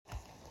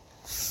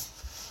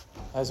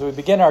As we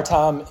begin our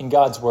time in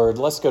God's Word,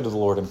 let's go to the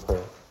Lord in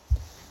prayer.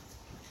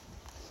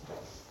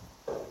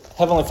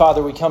 Heavenly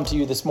Father, we come to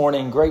you this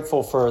morning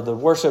grateful for the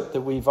worship that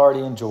we've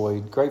already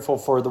enjoyed, grateful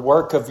for the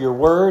work of your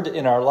Word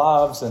in our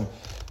lives, and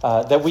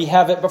that we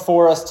have it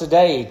before us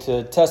today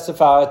to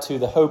testify to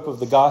the hope of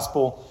the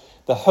gospel,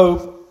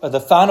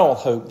 the final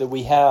hope that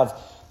we have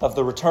of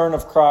the return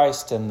of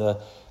Christ and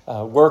the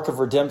work of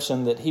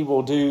redemption that he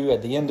will do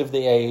at the end of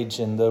the age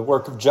and the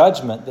work of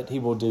judgment that he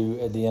will do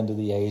at the end of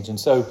the age. And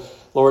so,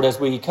 Lord, as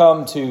we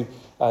come to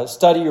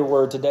study your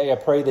word today, I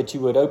pray that you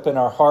would open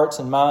our hearts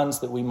and minds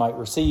that we might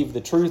receive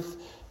the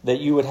truth that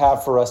you would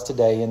have for us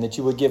today, and that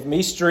you would give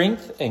me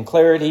strength and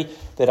clarity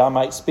that I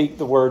might speak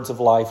the words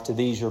of life to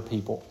these your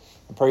people.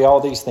 I pray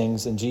all these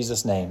things in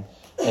Jesus' name.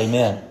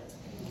 Amen.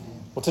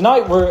 Well,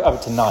 tonight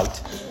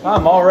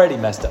I'm already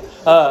messed up.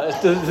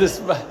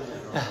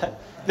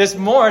 This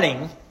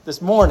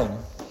morning,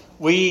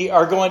 we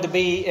are going to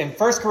be in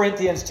 1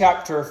 Corinthians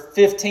chapter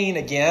 15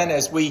 again,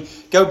 as we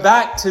go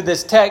back to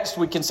this text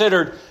we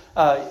considered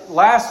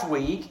last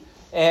week.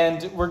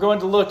 And we're going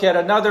to look at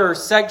another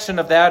section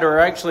of that, or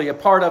actually a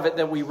part of it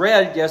that we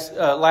read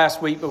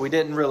last week, but we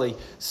didn't really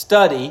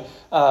study,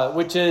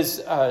 which is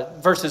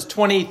verses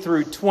 20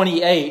 through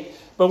 28.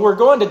 But we're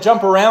going to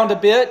jump around a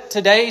bit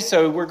today,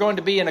 so we're going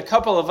to be in a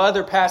couple of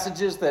other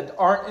passages that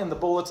aren't in the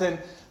bulletin.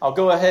 I'll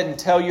go ahead and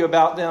tell you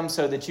about them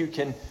so that you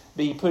can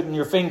be putting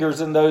your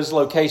fingers in those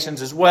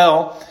locations as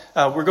well.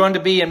 We're going to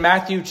be in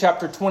Matthew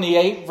chapter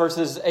 28,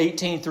 verses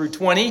 18 through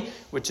 20,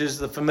 which is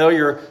the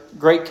familiar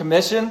Great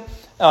Commission.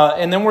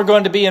 And then we're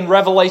going to be in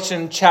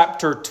Revelation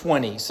chapter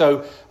 20,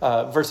 so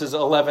verses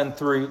 11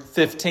 through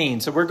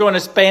 15. So we're going to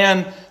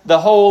span the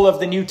whole of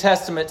the New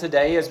Testament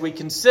today as we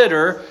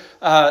consider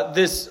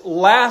this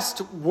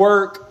last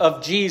work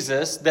of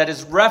Jesus that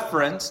is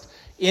referenced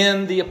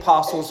in the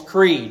Apostles'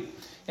 Creed.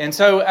 And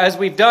so as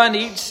we've done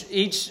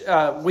each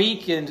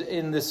week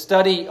in the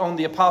study on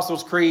the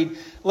Apostles' Creed,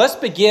 let's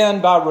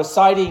begin by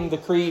reciting the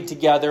Creed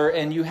together.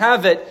 And you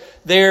have it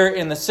there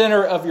in the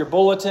center of your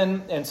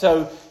bulletin. And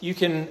so you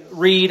can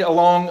read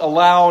along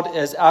aloud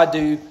as I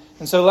do.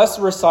 And so let's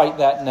recite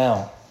that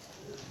now.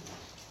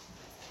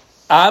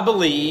 I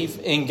believe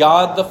in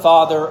God the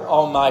Father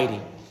Almighty,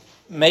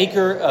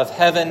 maker of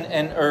heaven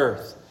and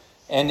earth,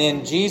 and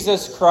in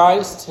Jesus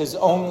Christ, his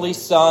only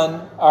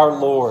Son, our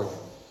Lord,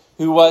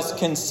 who was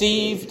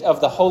conceived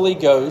of the Holy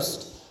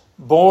Ghost,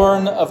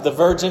 born of the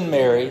Virgin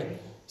Mary,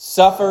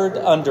 suffered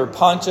under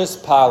Pontius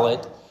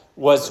Pilate,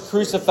 was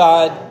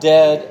crucified,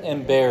 dead,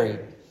 and buried.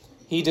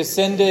 He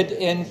descended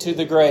into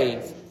the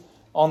grave.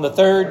 On the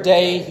third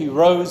day he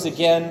rose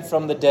again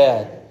from the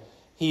dead.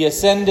 He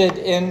ascended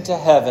into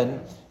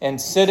heaven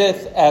and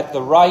sitteth at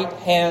the right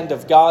hand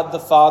of God the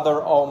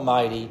Father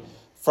Almighty,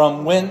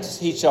 from whence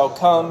he shall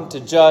come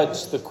to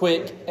judge the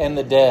quick and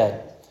the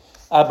dead.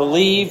 I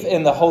believe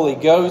in the Holy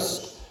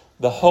Ghost,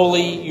 the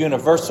holy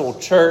universal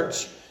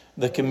church,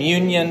 the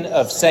communion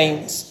of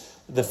saints,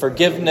 the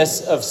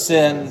forgiveness of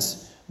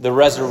sins, the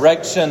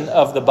resurrection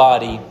of the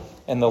body,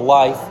 and the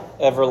life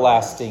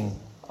everlasting.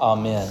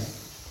 Amen.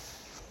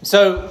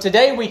 So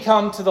today we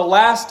come to the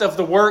last of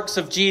the works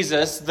of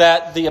Jesus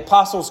that the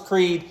Apostles'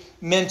 Creed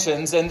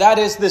mentions, and that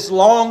is this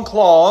long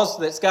clause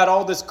that's got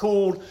all this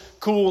cool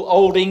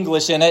old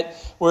English in it,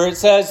 where it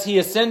says, he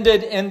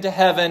ascended into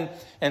heaven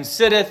and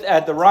sitteth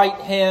at the right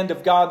hand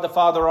of God the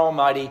Father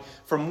Almighty,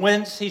 from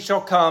whence he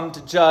shall come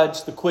to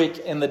judge the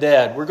quick and the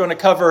dead. We're going to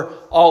cover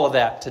all of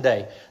that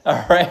today.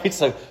 All right,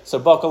 so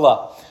buckle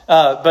up.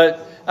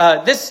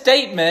 But this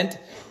statement,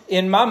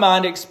 in my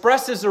mind,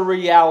 expresses a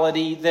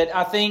reality that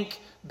I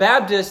think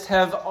Baptists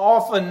have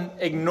often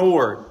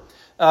ignored.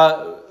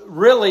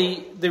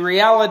 Really, the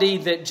reality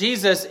that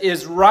Jesus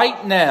is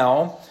right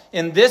now,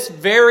 in this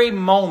very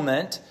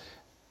moment,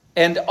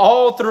 and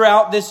all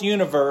throughout this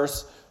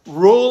universe,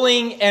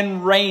 ruling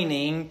and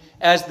reigning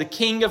as the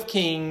King of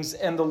Kings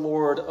and the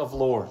Lord of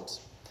Lords.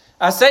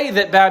 I say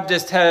that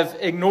Baptists have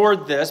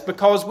ignored this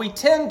because we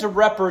tend to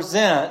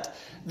represent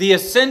the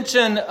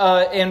ascension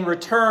and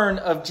return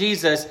of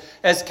Jesus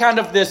as kind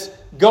of this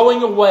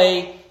going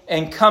away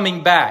and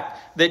coming back.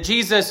 That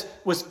Jesus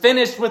was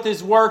finished with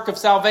his work of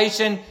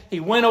salvation.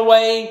 He went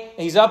away.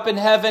 He's up in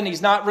heaven.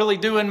 He's not really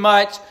doing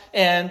much.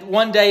 And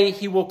one day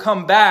he will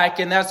come back,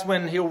 and that's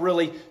when he'll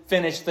really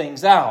finish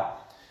things out.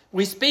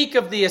 We speak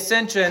of the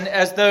ascension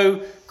as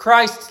though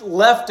Christ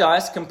left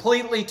us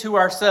completely to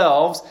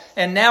ourselves,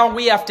 and now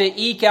we have to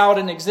eke out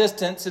an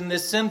existence in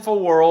this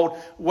sinful world,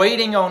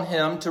 waiting on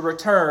him to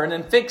return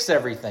and fix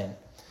everything.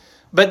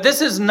 But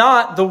this is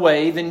not the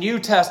way the New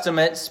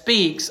Testament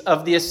speaks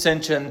of the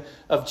ascension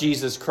of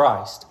Jesus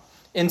Christ.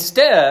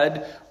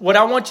 Instead, what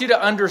I want you to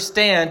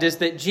understand is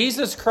that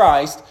Jesus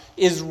Christ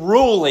is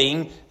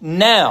ruling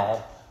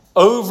now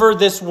over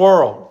this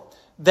world.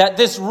 That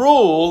this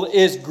rule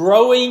is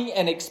growing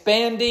and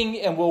expanding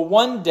and will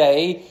one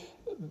day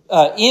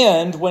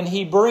end when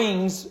he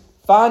brings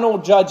final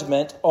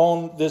judgment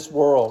on this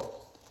world.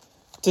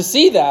 To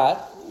see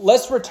that,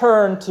 let's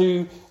return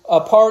to a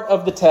part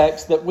of the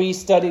text that we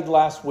studied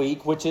last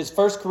week, which is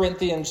 1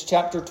 Corinthians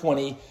chapter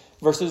 20,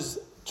 verses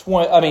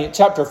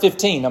chapter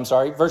 15,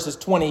 verses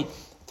 20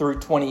 through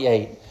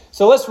 28.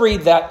 So let's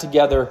read that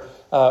together,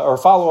 or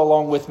follow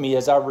along with me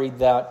as I read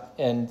that,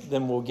 and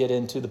then we'll get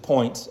into the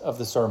points of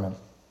the sermon.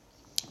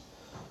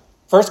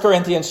 1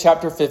 Corinthians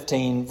chapter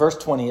 15, verse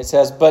 20, it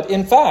says, "But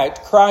in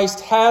fact,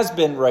 Christ has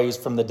been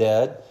raised from the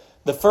dead,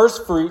 the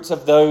first fruits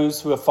of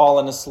those who have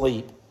fallen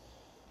asleep.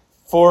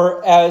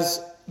 For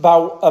as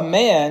by a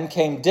man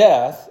came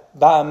death,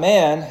 by a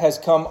man has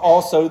come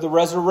also the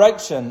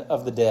resurrection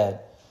of the dead.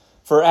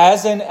 For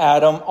as in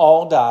Adam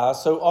all die,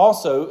 so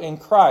also in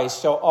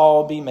Christ shall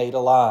all be made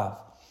alive.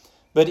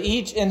 But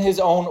each in his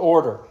own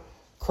order.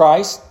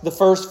 Christ the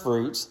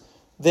firstfruits,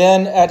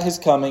 then at his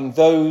coming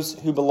those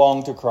who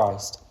belong to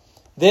Christ.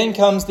 Then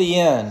comes the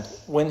end,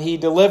 when he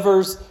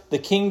delivers the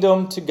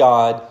kingdom to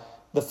God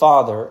the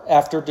Father,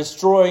 after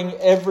destroying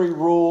every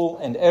rule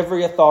and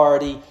every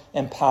authority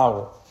and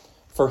power.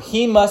 For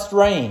he must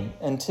reign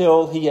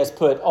until he has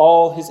put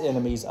all his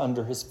enemies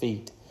under his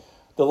feet.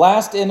 The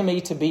last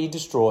enemy to be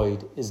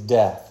destroyed is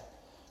death.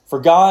 For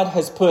God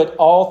has put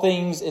all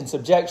things in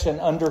subjection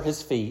under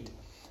his feet.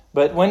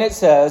 But when it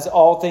says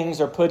all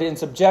things are put in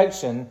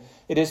subjection,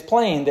 it is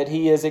plain that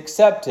he is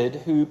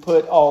accepted who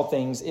put all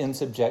things in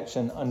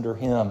subjection under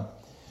him.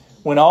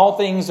 When all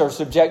things are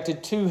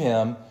subjected to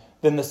him,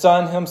 then the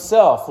Son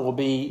himself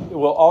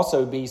will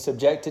also be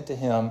subjected to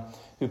him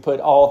who put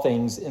all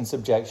things in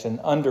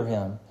subjection under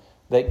him,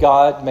 that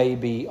God may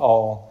be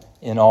all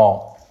in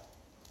all."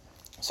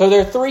 So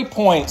there are 3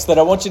 points that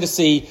I want you to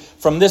see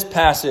from this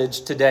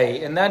passage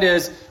today. And that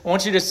is, I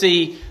want you to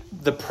see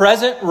the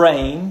present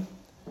reign,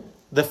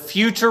 the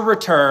future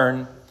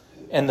return,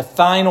 and the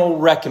final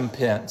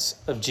recompense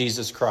of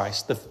Jesus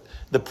Christ.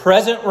 The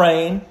present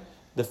reign,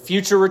 the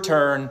future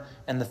return,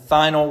 and the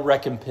final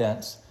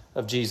recompense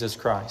of Jesus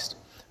Christ.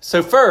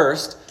 So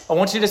first, I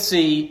want you to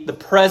see the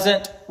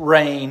present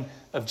reign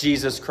of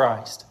Jesus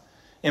Christ.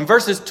 In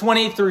verses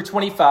 20 through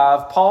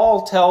 25,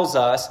 Paul tells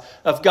us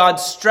of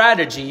God's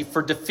strategy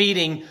for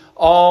defeating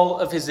all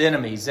of his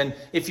enemies. And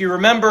if you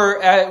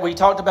remember, we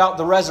talked about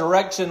the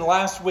resurrection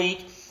last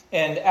week.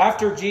 And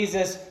after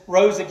Jesus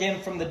rose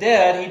again from the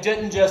dead, he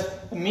didn't just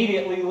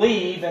immediately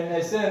leave and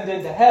ascend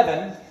into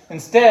heaven.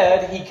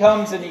 Instead, he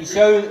comes and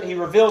he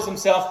reveals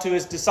himself to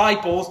his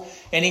disciples,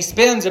 and he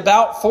spends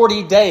about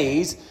 40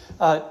 days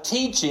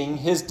teaching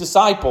his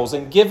disciples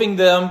and giving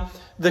them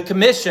the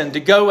commission to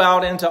go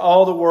out into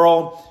all the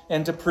world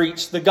and to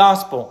preach the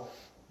gospel.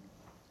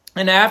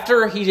 And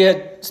after he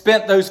had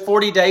spent those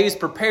 40 days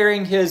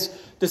preparing his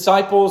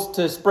disciples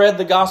to spread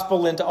the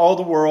gospel into all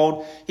the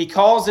world, he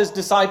calls his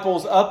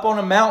disciples up on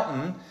a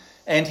mountain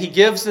and he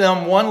gives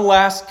them one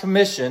last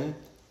commission,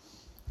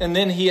 and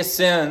then he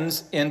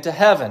ascends into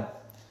heaven.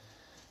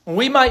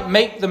 We might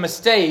make the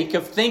mistake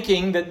of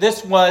thinking that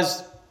this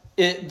was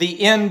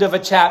the end of a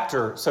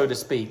chapter, so to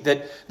speak,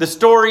 that the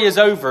story is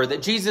over,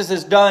 that Jesus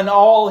has done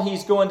all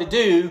he's going to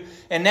do,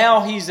 and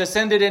now he's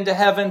ascended into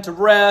heaven to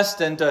rest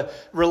and to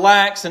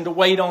relax and to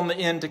wait on the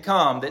end to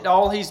come, that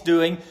all he's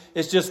doing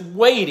is just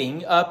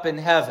waiting up in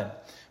heaven.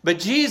 But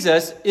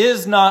Jesus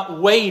is not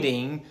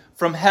waiting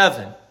from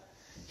heaven.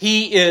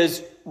 He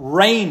is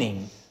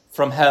reigning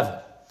from heaven.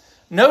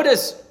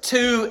 Notice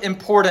 2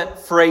 important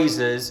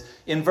phrases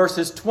in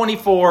verses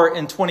 24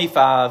 and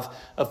 25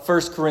 of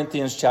 1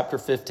 Corinthians chapter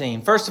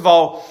 15. First of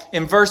all,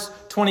 in verse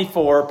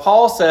 24,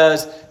 Paul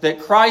says that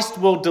Christ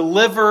will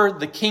deliver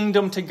the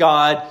kingdom to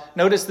God.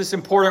 Notice this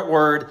important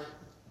word,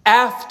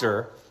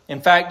 after. In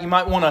fact, you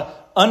might want to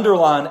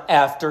underline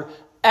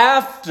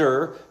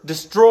after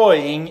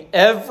destroying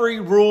every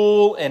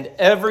rule and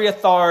every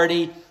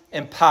authority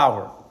and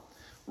power.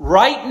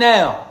 Right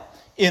now,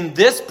 in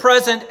this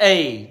present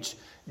age,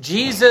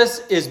 Jesus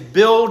is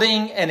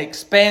building and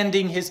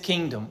expanding his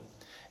kingdom.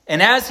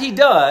 And as he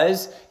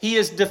does, he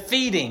is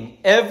defeating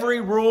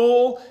every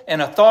rule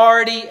and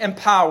authority and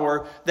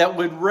power that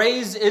would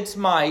raise its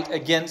might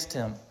against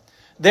him.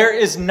 There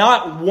is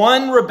not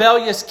one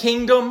rebellious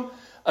kingdom,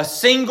 a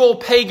single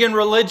pagan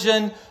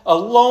religion, a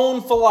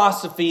lone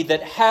philosophy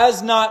that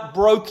has not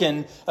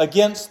broken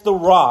against the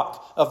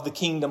rock of the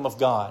kingdom of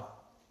God.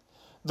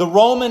 The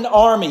Roman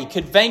army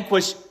could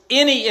vanquish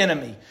any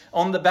enemy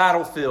on the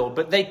battlefield,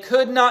 but they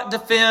could not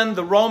defend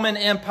the Roman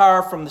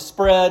Empire from the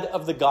spread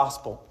of the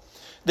gospel.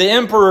 The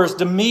emperors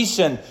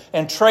Domitian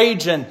and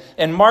Trajan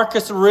and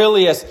Marcus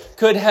Aurelius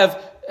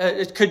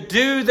could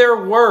do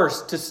their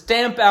worst to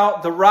stamp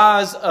out the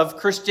rise of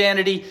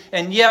Christianity,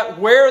 and yet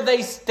where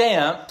they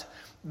stamped,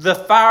 the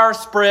fire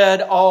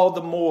spread all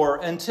the more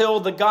until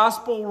the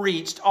gospel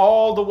reached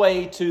all the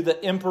way to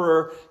the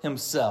emperor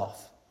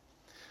himself.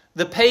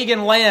 The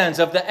pagan lands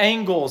of the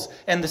Angles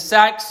and the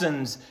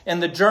Saxons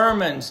and the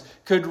Germans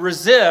could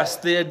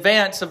resist the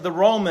advance of the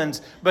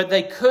Romans, but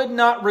they could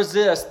not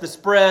resist the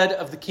spread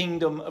of the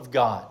kingdom of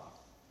God.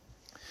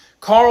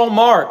 Karl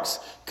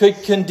Marx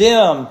could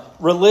condemn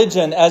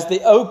religion as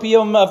the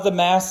opium of the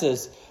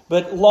masses,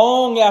 but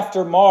long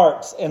after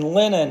Marx and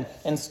Lenin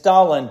and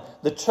Stalin,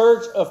 the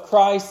Church of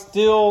Christ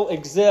still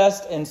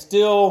exists and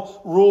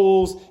still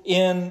rules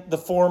in the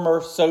former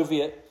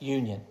Soviet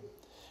Union.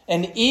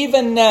 And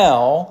even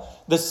now,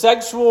 The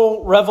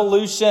sexual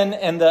revolution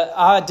and the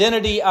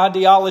identity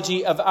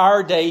ideology of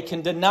our day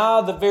can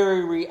deny the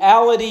very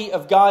reality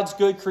of God's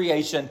good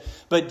creation,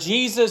 but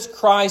Jesus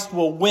Christ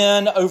will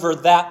win over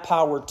that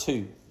power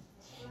too.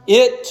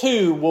 It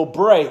too will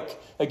break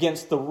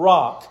against the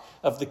rock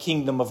of the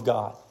kingdom of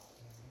God.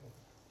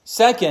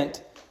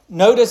 Second,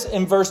 notice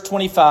in verse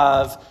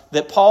 25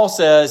 that Paul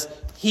says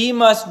he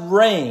must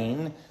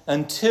reign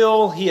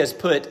until he has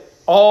put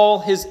all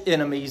his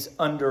enemies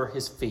under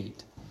his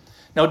feet.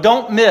 Now,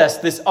 don't miss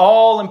this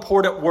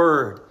all-important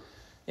word.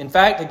 In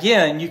fact,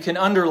 again, you can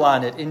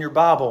underline it in your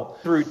Bible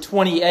through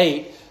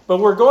 28. But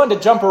we're going to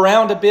jump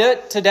around a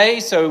bit today,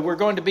 so we're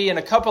going to be in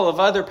a couple of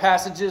other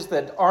passages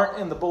that aren't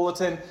in the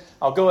bulletin.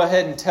 I'll go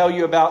ahead and tell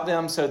you about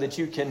them so that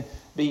you can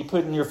be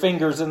putting your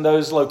fingers in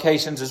those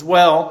locations as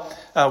well.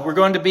 We're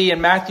going to be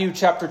in Matthew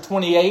chapter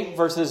 28,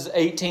 verses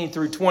 18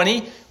 through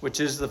 20, which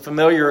is the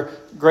familiar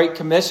Great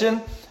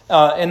Commission.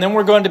 And then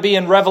we're going to be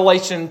in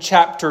Revelation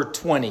chapter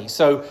 20,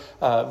 so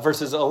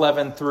verses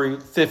 11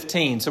 through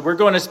 15. So we're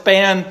going to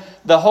span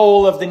the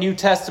whole of the New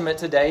Testament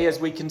today as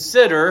we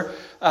consider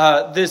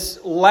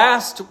this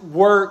last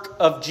work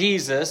of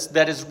Jesus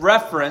that is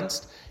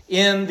referenced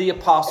in the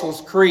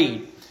Apostles'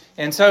 Creed.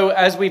 And so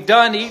as we've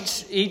done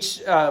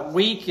each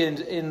week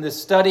in the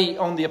study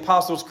on the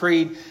Apostles'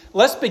 Creed,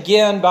 let's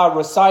begin by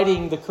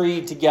reciting the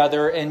Creed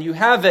together. And you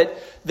have it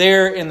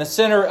there in the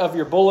center of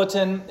your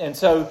bulletin. And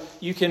so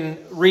you can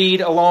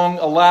read along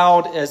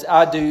aloud as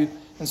I do.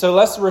 And so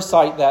let's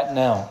recite that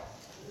now.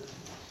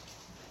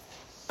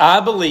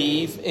 I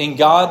believe in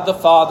God the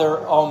Father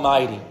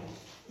Almighty,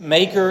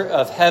 maker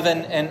of heaven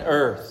and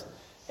earth,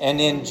 and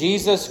in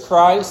Jesus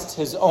Christ,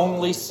 his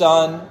only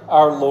Son,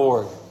 our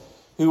Lord,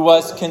 who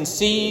was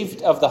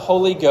conceived of the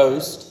Holy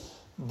Ghost,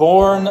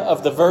 born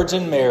of the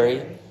Virgin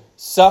Mary,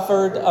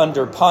 suffered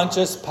under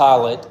Pontius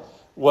Pilate,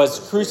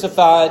 was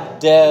crucified,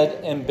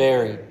 dead, and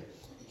buried.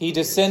 He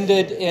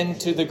descended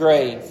into the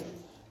grave.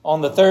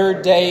 On the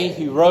third day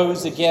he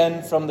rose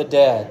again from the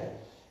dead.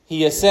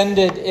 He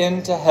ascended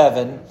into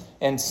heaven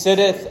and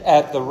sitteth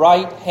at the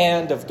right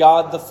hand of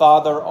God the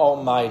Father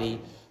Almighty,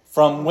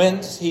 from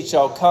whence he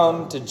shall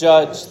come to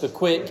judge the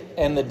quick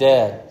and the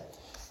dead.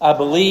 I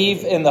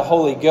believe in the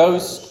Holy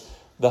Ghost,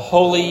 the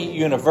holy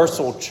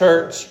universal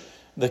church,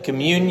 the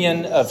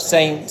communion of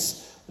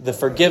saints, the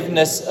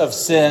forgiveness of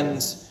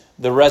sins,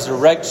 the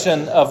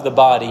resurrection of the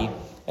body,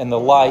 and the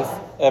life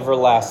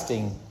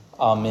everlasting.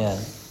 Amen.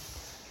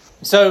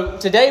 So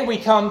today we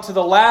come to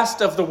the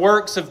last of the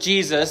works of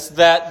Jesus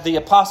that the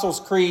Apostles'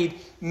 Creed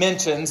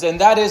mentions,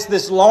 and that is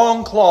this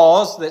long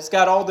clause that's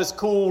got all this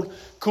cool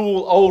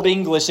old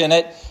English in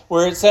it,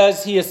 where it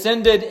says he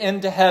ascended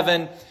into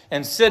heaven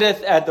and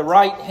sitteth at the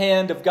right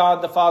hand of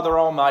God the Father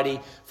Almighty,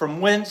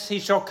 from whence he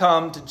shall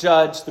come to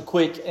judge the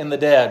quick and the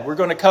dead. We're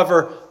going to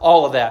cover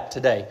all of that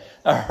today.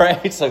 All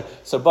right,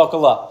 so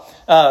buckle up.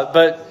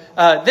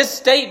 But this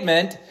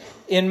statement,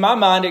 in my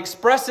mind,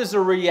 expresses a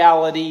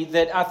reality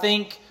that I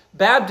think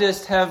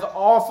Baptists have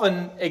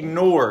often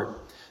ignored.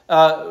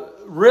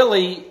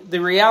 Really, the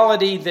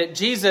reality that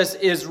Jesus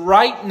is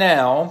right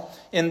now,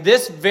 in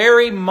this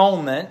very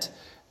moment,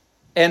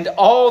 and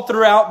all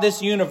throughout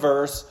this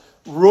universe,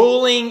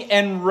 ruling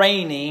and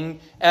reigning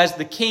as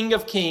the King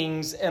of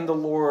Kings and the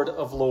Lord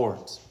of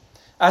Lords.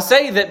 I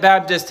say that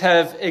Baptists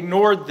have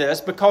ignored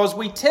this because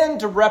we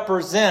tend to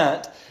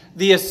represent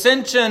the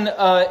ascension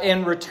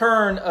and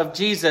return of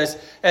Jesus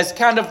as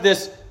kind of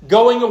this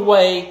going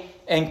away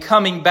and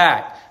coming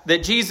back.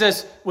 That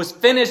Jesus was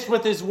finished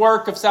with his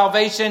work of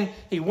salvation.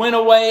 He went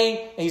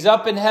away. He's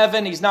up in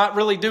heaven. He's not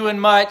really doing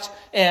much.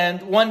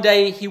 And one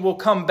day he will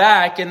come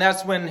back, and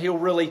that's when he'll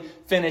really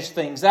finish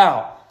things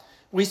out.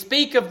 We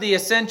speak of the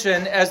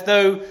ascension as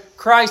though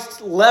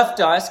Christ left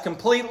us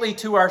completely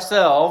to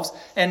ourselves,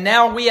 and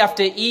now we have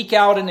to eke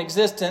out an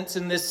existence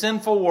in this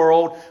sinful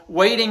world,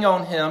 waiting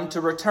on him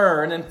to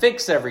return and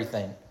fix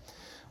everything.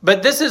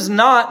 But this is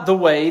not the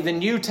way the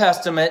New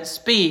Testament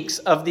speaks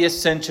of the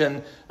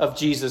ascension of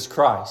Jesus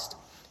Christ.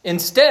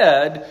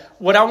 Instead,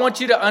 what I want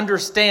you to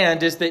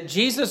understand is that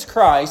Jesus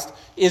Christ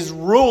is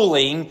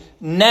ruling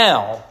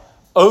now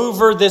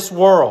over this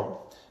world.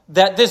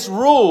 That this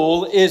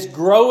rule is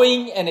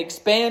growing and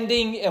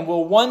expanding and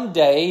will one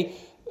day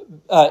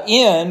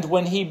end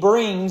when he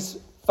brings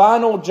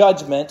final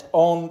judgment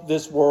on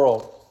this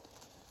world.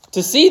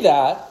 To see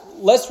that,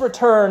 let's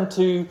return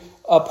to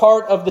a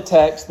part of the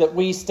text that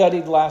we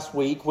studied last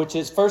week, which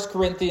is 1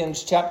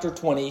 Corinthians chapter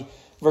 15,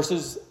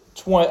 verses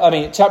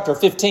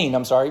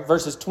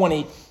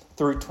 20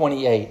 through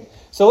 28.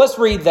 So let's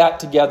read that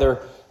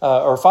together,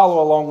 or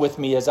follow along with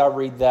me as I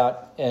read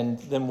that, and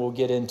then we'll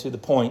get into the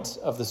points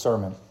of the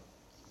sermon.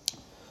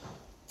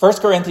 1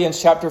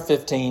 Corinthians chapter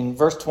 15,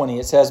 verse 20,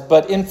 it says,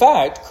 "But in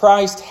fact,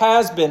 Christ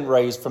has been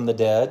raised from the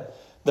dead,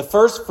 the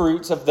first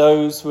fruits of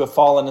those who have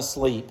fallen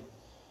asleep.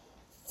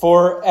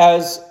 For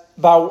as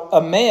by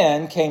a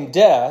man came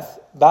death,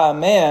 by a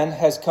man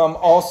has come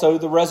also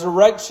the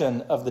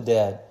resurrection of the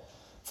dead.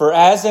 For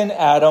as in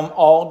Adam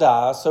all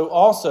die, so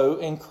also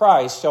in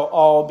Christ shall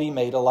all be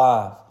made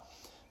alive.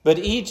 But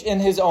each in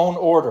his own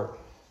order.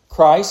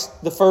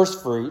 Christ the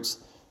firstfruits,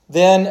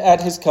 then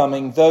at his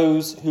coming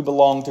those who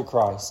belong to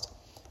Christ.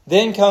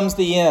 Then comes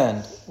the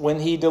end,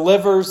 when he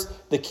delivers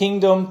the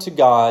kingdom to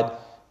God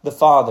the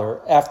Father,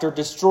 after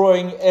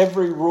destroying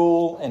every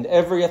rule and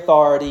every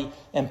authority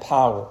and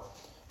power.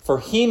 For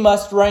he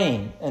must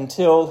reign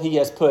until he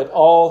has put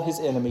all his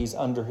enemies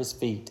under his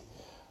feet.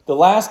 The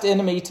last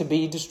enemy to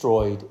be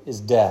destroyed is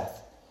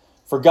death.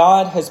 For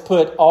God has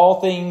put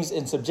all things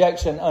in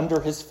subjection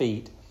under his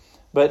feet.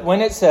 But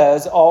when it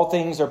says all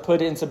things are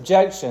put in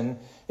subjection,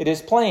 it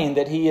is plain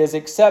that he is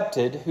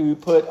accepted who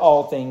put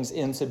all things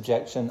in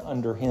subjection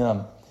under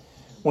him.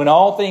 When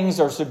all things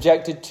are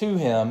subjected to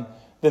him,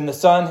 then the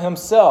Son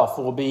himself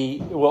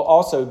will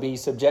also be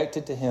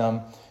subjected to him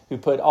who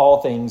put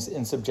all things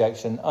in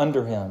subjection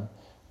under him,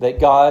 that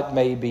God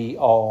may be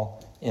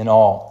all in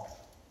all.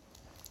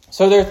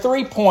 So there are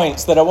 3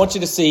 points that I want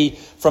you to see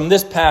from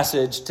this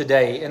passage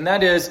today, and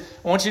that is,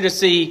 I want you to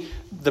see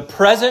the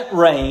present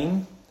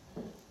reign,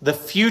 the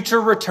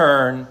future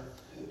return,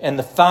 and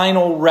the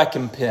final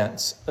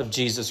recompense of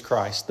Jesus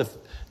Christ.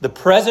 The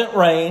present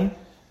reign,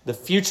 the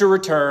future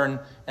return,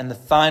 and the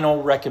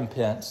final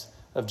recompense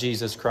of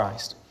Jesus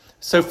Christ.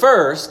 So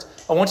first,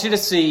 I want you to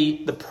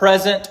see the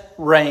present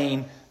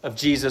reign of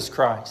Jesus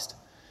Christ.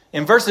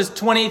 In verses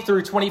 20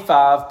 through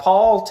 25,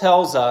 Paul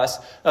tells us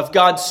of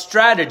God's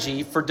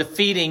strategy for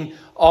defeating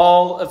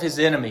all of his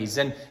enemies.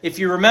 And if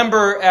you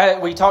remember,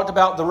 we talked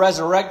about the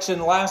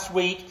resurrection last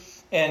week.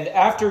 And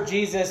after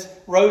Jesus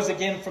rose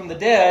again from the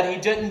dead, he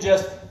didn't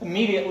just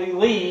immediately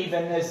leave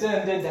and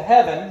ascend into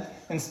heaven.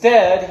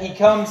 Instead, he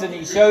comes and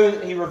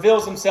he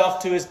reveals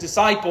himself to his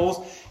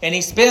disciples, and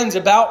he spends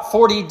about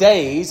 40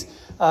 days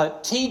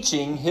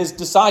teaching his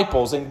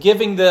disciples and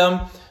giving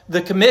them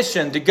the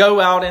commission to go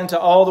out into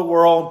all the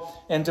world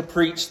and to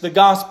preach the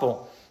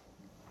gospel.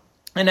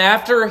 And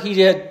after he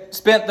had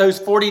spent those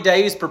 40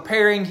 days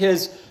preparing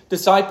his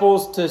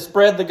disciples to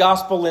spread the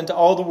gospel into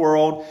all the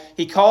world,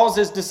 he calls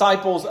his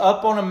disciples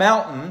up on a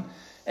mountain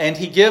and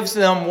he gives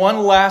them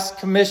one last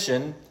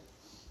commission,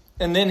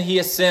 and then he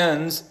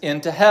ascends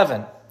into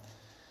heaven.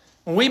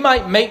 We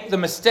might make the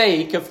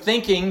mistake of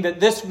thinking that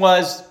this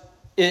was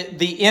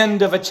the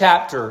end of a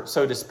chapter,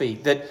 so to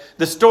speak, that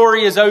the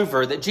story is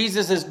over, that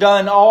Jesus has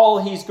done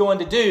all he's going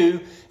to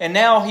do, and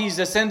now he's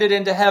ascended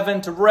into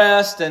heaven to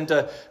rest and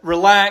to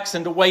relax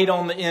and to wait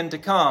on the end to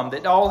come,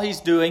 that all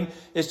he's doing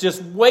is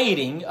just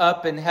waiting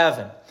up in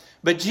heaven.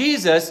 But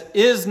Jesus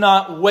is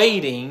not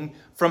waiting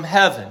from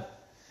heaven.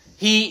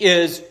 He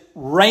is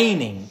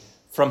reigning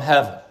from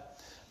heaven.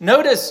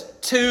 Notice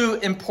 2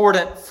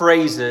 important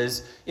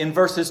phrases in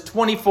verses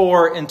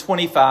 24 and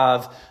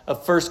 25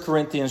 of 1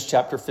 Corinthians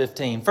chapter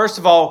 15. First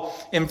of all,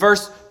 in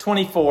verse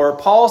 24,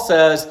 Paul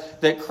says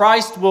that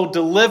Christ will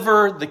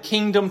deliver the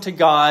kingdom to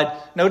God.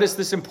 Notice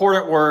this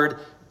important word,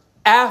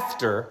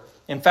 after.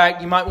 In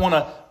fact, you might want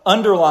to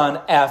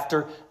underline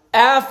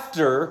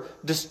after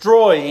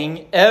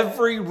destroying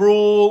every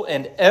rule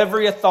and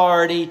every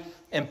authority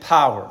and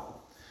power.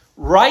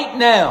 Right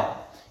now,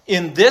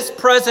 in this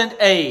present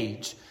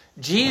age,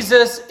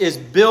 Jesus is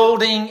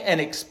building and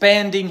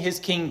expanding his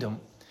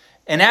kingdom.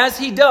 And as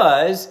he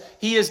does,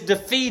 he is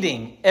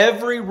defeating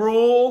every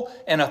rule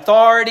and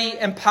authority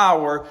and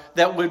power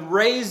that would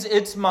raise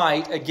its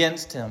might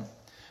against him.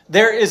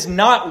 There is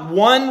not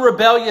one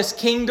rebellious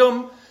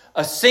kingdom,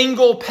 a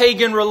single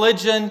pagan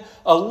religion,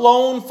 a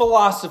lone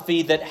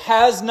philosophy that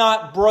has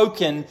not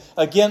broken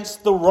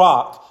against the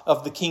rock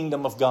of the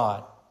kingdom of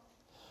God.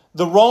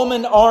 The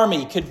Roman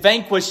army could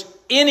vanquish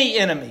any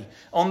enemy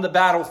on the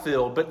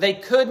battlefield, but they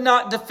could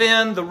not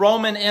defend the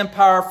Roman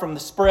Empire from the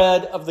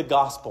spread of the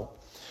gospel.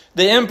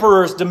 The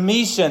emperors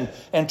Domitian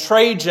and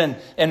Trajan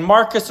and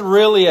Marcus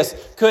Aurelius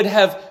could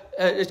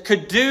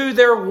do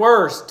their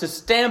worst to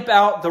stamp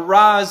out the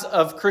rise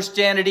of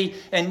Christianity,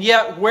 and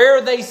yet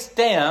where they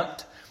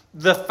stamped,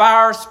 the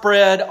fire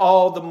spread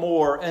all the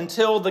more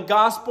until the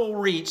gospel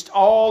reached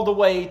all the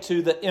way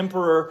to the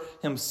emperor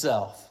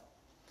himself.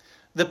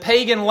 The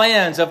pagan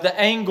lands of the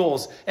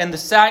Angles and the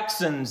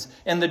Saxons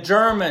and the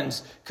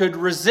Germans could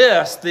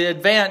resist the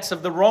advance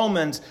of the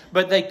Romans,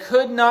 but they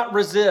could not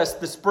resist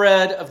the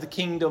spread of the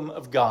kingdom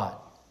of God.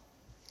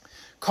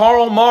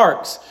 Karl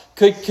Marx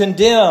could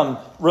condemn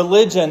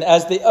religion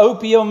as the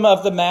opium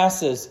of the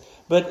masses,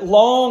 but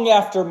long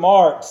after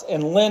Marx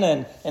and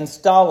Lenin and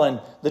Stalin,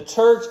 the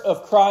Church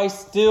of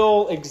Christ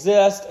still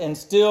exists and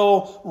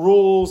still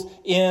rules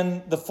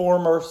in the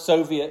former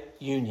Soviet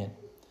Union.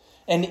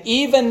 And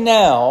even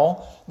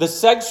now, the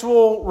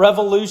sexual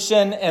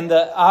revolution and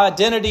the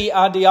identity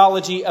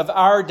ideology of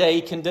our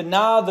day can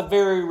deny the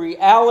very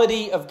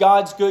reality of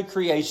God's good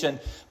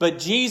creation, but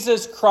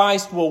Jesus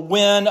Christ will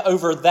win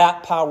over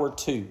that power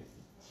too.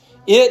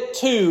 It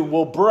too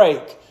will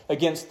break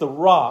against the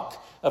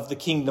rock of the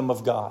kingdom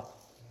of God.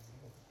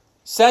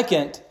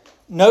 Second,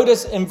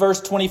 notice in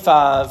verse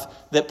 25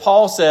 that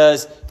Paul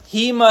says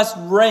he must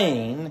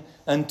reign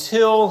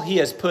until he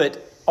has put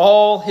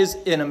all his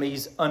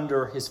enemies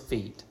under his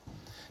feet.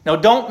 Now,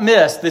 don't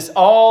miss this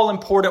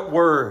all-important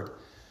word.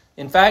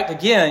 In fact,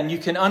 again, you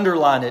can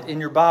underline it in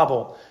your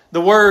Bible.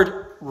 The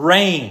word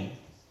reign.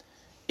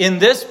 in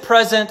this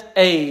present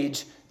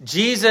age,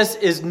 Jesus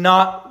is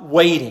not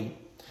waiting.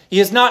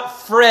 He is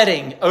not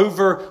fretting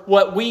over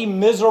what we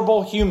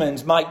miserable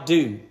humans might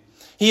do.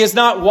 He is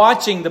not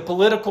watching the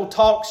political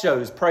talk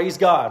shows, praise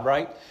God,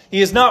 right?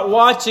 He is not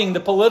watching the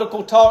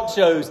political talk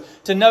shows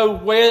to know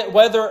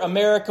whether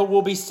America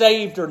will be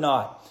saved or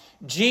not.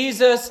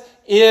 Jesus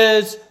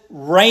is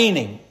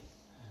reigning.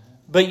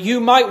 But you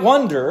might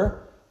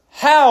wonder,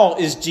 how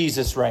is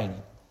Jesus reigning?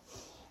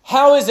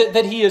 How is it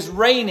that he is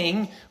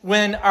reigning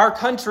when our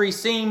country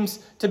seems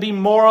to be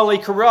morally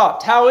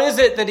corrupt? How is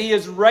it that he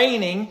is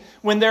reigning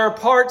when there are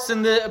parts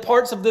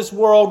of this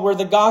world where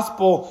the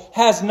gospel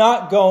has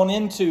not gone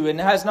into and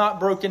has not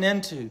broken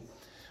into?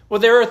 Well,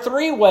 there are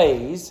three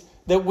ways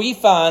that we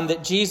find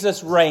that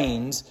Jesus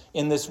reigns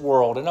in this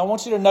world. And I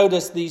want you to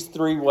notice these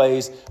three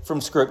ways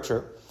from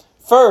Scripture.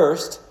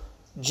 First,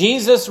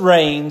 Jesus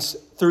reigns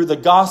through the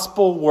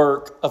gospel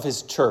work of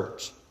his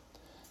church.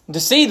 And to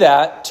see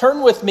that,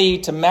 turn with me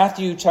to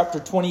Matthew chapter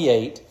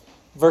 28,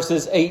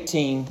 verses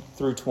 18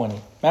 through 20.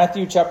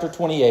 Matthew chapter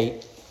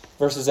 28,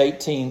 verses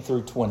 18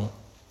 through 20.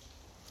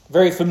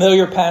 Very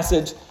familiar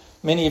passage.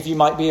 Many of you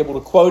might be able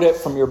to quote it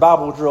from your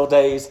Bible drill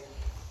days.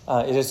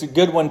 It is a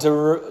good one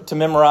to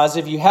memorize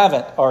if you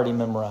haven't already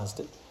memorized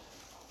it.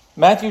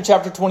 Matthew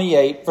chapter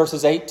 28,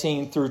 verses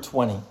 18 through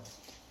 20.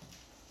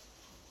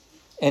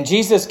 And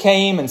Jesus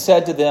came and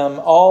said to them,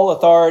 "All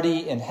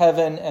authority in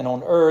heaven and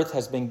on earth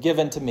has been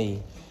given to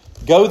me.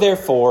 Go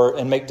therefore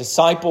and make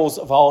disciples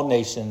of all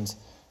nations,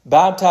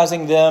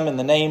 baptizing them in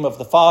the name of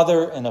the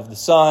Father and of the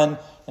Son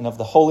and of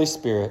the Holy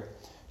Spirit,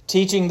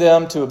 teaching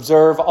them to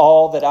observe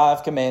all that I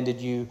have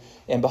commanded you.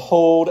 And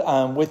behold,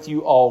 I am with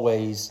you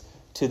always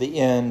to the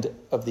end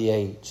of the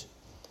age."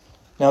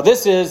 Now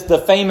this is the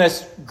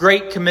famous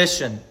Great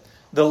Commission,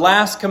 the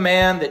last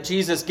command that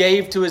Jesus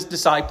gave to his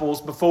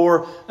disciples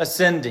before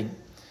ascending.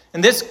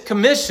 And this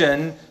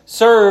commission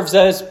serves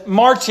as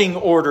marching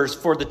orders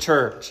for the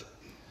church.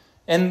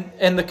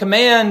 And the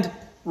command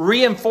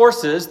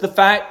reinforces the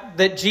fact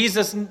that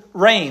Jesus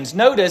reigns.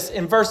 Notice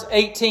in verse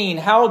 18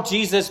 how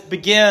Jesus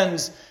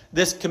begins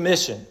this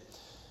commission.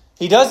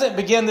 He doesn't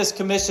begin this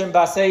commission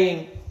by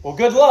saying, well,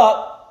 good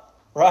luck,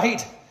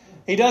 right?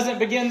 He doesn't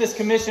begin this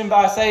commission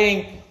by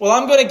saying, well,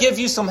 I'm going to give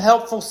you some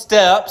helpful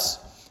steps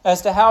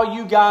as to how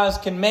you guys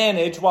can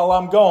manage while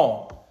I'm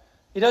gone.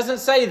 He doesn't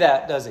say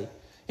that, does he?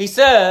 He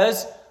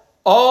says,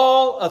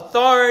 all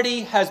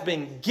authority has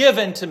been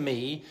given to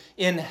me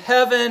in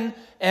heaven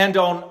and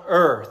on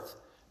earth.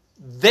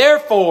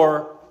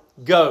 Therefore,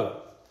 go.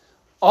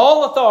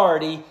 All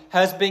authority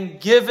has been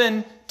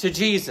given to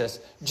Jesus.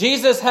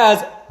 Jesus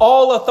has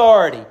all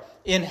authority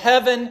in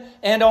heaven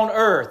and on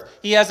earth.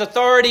 He has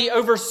authority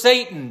over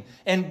Satan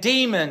and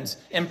demons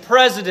and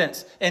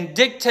presidents and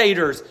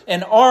dictators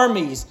and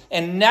armies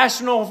and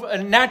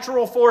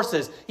natural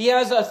forces. He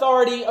has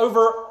authority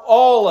over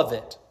all of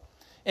it.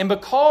 And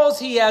because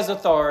he has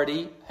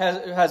authority,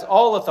 has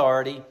all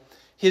authority,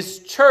 his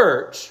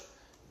church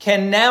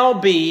can now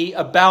be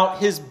about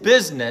his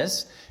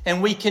business,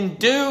 and we can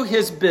do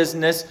his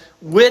business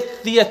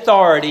with the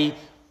authority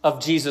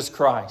of Jesus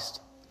Christ.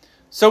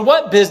 So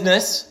what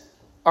business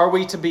are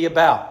we to be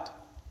about?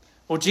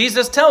 Well,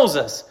 Jesus tells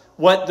us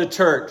what the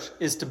church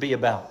is to be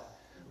about.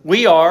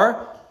 We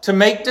are to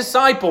make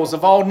disciples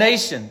of all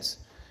nations,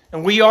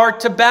 and we are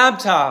to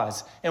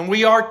baptize, and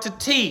we are to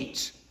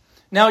teach.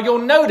 Now, you'll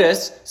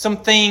notice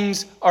some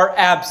things are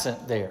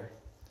absent there.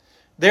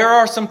 There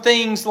are some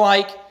things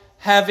like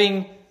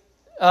having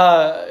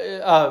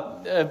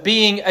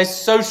being a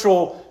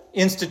social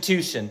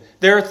institution.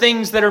 There are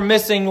things that are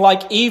missing,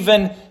 like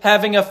even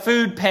having a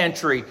food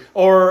pantry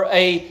or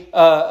a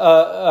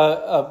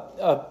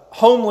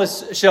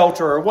homeless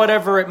shelter or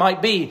whatever it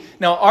might be.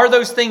 Now, are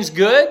those things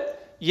good?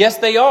 Yes,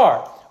 they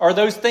are. Are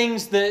those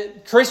things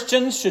that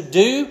Christians should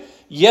do?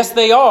 Yes,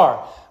 they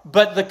are.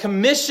 But the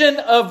commission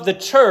of the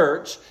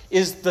church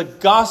is the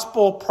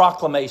gospel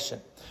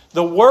proclamation.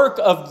 The work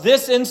of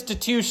this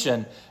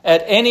institution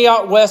at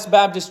Antioch West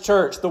Baptist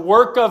Church, the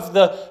work of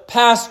the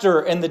pastor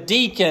and the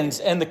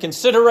deacons and the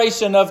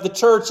consideration of the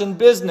church and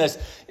business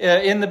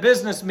in the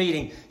business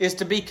meeting is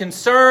to be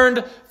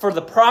concerned for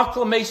the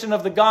proclamation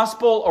of the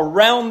gospel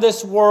around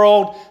this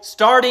world,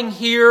 starting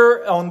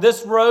here on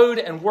this road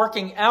and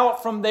working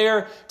out from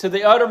there to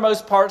the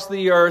uttermost parts of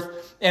the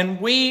earth. And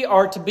we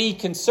are to be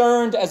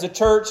concerned as a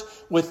church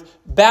with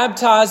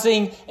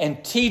baptizing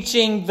and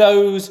teaching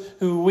those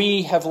who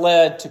we have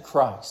led to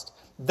Christ.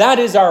 That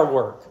is our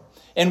work.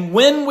 And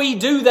when we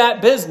do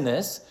that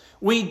business,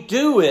 we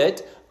do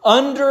it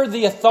under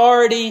the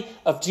authority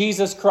of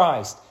Jesus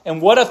Christ.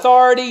 And what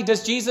authority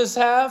does Jesus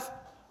have?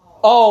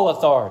 All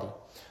authority.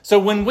 So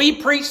when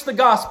we preach the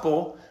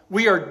gospel,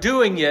 we are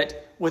doing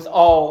it with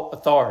all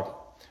authority.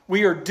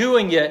 We are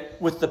doing it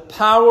with the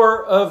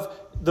power of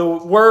the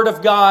Word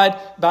of God,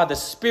 by the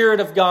Spirit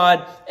of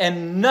God,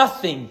 and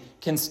nothing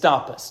can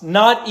stop us,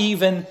 not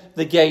even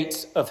the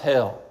gates of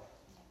hell.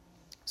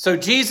 So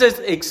Jesus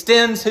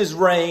extends his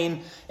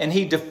reign and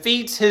he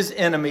defeats his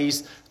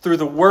enemies through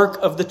the work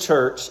of the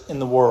church in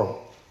the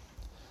world.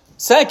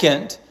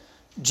 Second,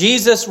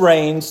 Jesus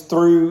reigns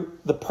through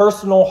the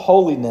personal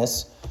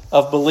holiness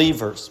of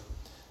believers.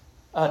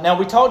 Now,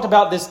 we talked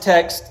about this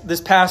text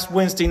this past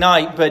Wednesday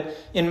night, but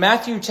in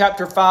Matthew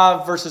chapter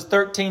 5, verses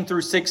 13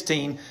 through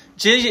 16,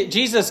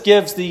 Jesus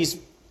gives these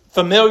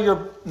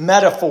familiar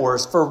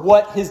metaphors for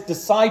what his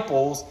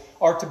disciples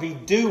are to be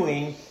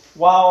doing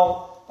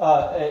while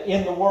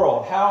in the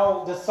world.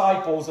 How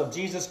disciples of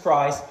Jesus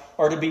Christ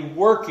are to be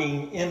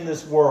working in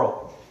this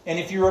world. And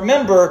if you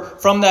remember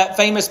from that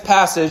famous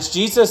passage,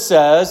 Jesus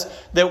says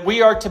that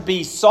we are to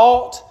be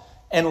salt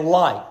and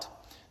light.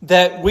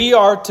 That we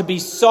are to be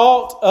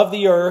salt of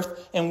the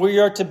earth and we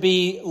are to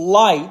be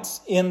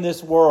lights in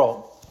this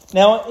world.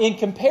 Now, in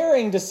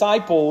comparing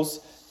disciples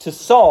to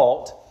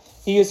salt,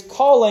 he is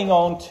calling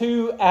on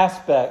two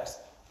aspects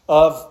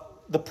of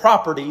the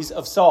properties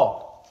of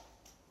salt.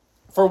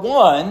 For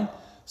one,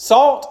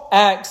 salt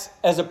acts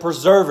as a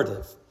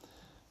preservative.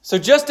 So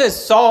just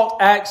as salt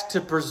acts to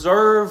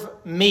preserve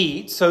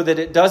meat so that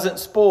it doesn't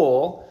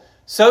spoil,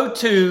 so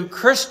too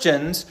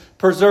Christians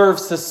preserve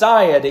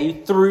society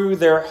through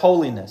their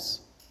holiness.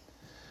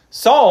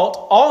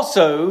 Salt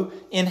also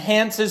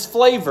enhances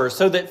flavor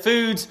so that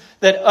foods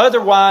that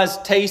otherwise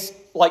taste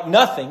like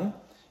nothing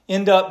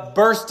end up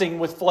bursting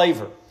with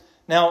flavor.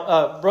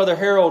 Now, Brother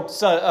Harold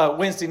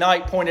Wednesday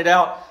night pointed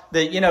out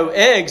that,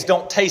 eggs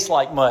don't taste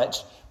like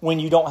much when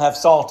you don't have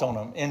salt on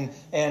them.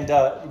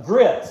 And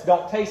grits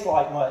don't taste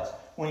like much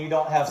when you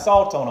don't have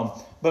salt on them.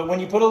 But when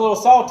you put a little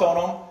salt on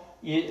them,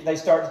 they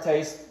start to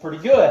taste pretty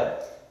good.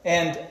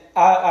 And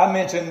I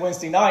mentioned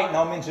Wednesday night, and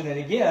I'll mention it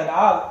again,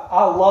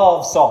 I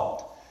love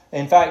salt.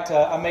 In fact,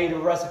 I made a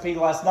recipe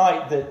last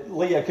night that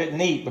Leah couldn't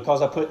eat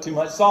because I put too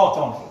much salt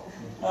on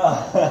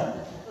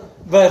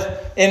it.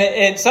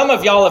 And some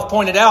of y'all have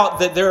pointed out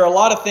that there are a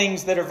lot of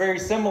things that are very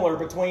similar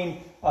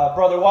between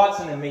Brother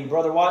Watson and me.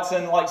 Brother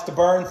Watson likes to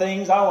burn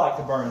things. I like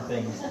to burn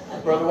things.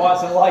 Brother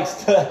Watson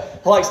likes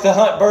to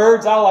hunt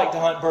birds. I like to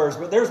hunt birds.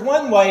 But there's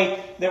one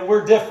way that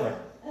we're different.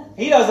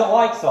 He doesn't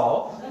like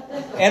salt,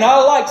 and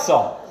I like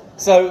salt.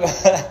 So,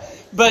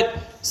 but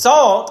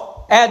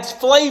salt adds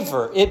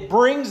flavor. It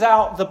brings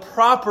out the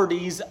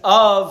properties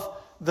of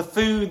the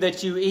food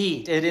that you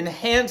eat. It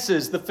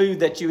enhances the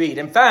food that you eat.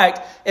 In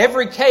fact,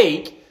 every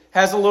cake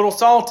has a little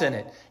salt in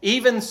it.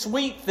 Even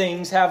sweet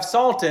things have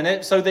salt in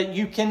it so that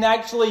you can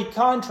actually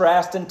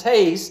contrast and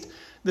taste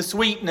the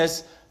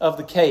sweetness of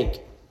the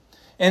cake.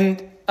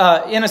 And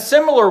in a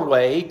similar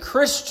way,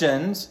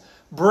 Christians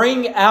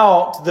bring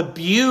out the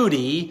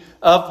beauty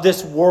of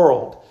this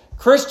world.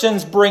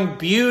 Christians bring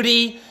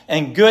beauty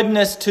and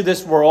goodness to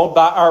this world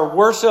by our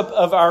worship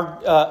of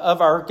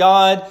our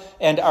God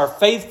and our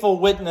faithful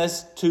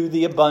witness to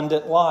the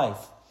abundant life.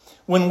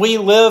 When we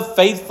live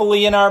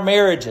faithfully in our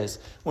marriages,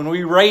 when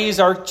we raise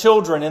our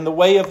children in the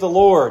way of the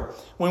Lord,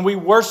 when we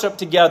worship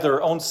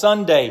together on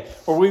Sunday,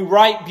 or we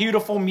write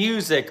beautiful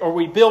music, or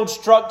we build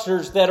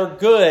structures that are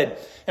good,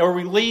 or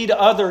we lead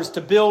others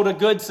to build a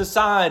good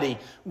society,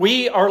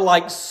 we are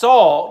like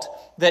salt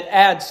that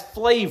adds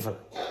flavor,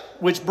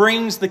 which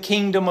brings the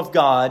kingdom of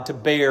God to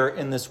bear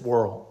in this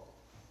world.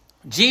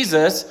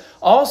 Jesus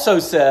also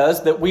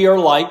says that we are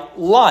like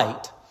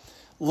light.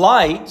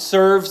 Light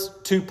serves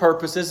two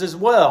purposes as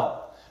well.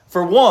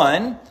 For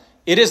one,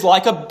 it is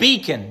like a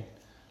beacon,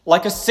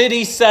 like a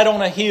city set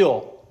on a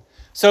hill.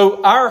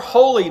 So our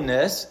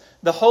holiness,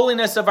 the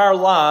holiness of our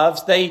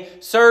lives,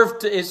 it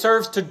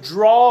serves to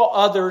draw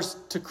others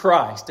to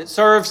Christ. It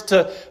serves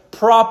to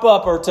prop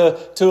up or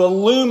to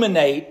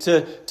illuminate,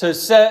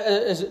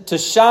 to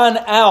shine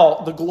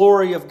out the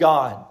glory of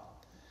God.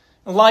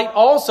 Light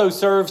also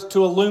serves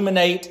to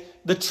illuminate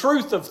the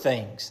truth of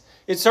things.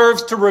 It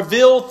serves to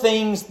reveal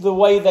things the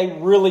way they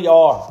really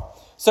are.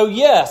 So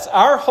yes,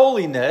 our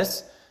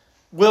holiness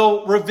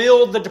will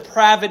reveal the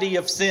depravity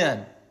of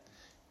sin.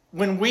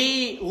 When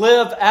we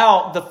live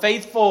out the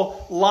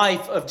faithful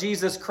life of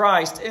Jesus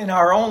Christ in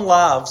our own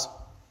lives,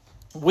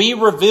 we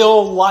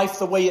reveal life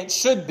the way it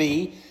should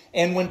be.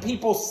 And when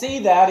people see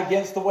that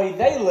against the way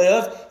they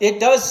live, it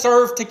does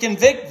serve to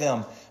convict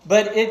them.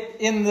 But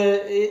it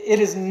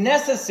is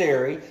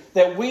necessary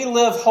that we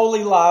live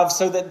holy lives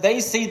so that they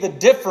see the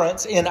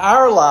difference in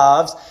our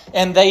lives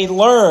and they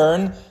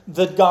learn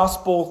the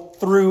gospel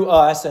through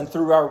us and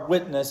through our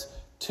witness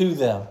to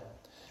them.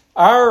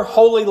 Our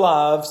holy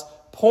lives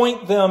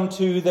point them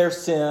to their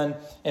sin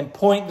and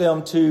point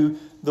them to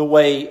the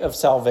way of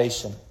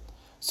salvation.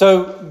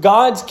 So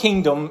God's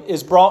kingdom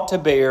is brought to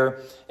bear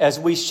as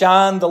we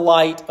shine the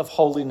light of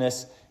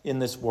holiness in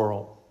this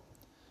world.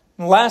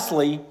 And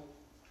lastly,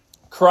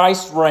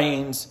 Christ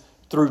reigns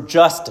through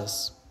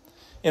justice.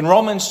 In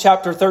Romans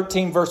chapter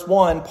 13, verse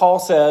 1, Paul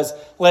says,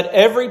 "Let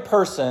every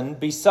person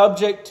be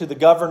subject to the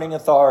governing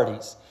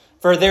authorities,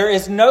 for there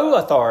is no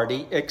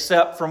authority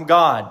except from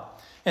God,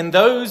 and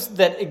those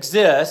that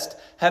exist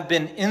have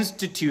been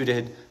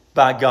instituted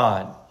by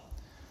God."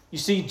 You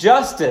see,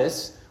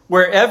 justice,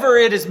 wherever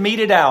it is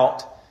meted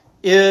out,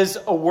 is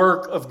a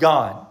work of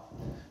God.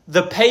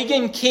 The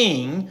pagan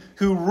king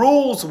who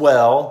rules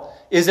well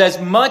is as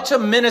much a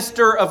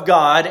minister of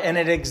God and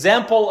an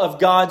example of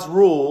God's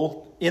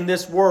rule in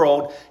this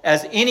world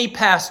as any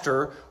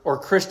pastor or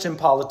Christian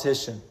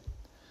politician.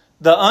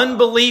 The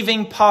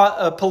unbelieving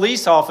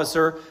police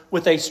officer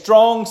with a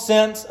strong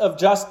sense of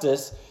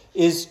justice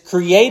is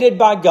created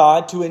by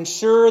God to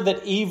ensure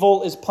that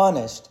evil is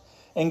punished.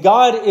 And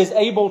God is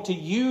able to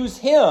use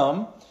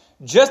him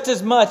just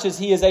as much as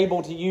he is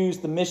able to use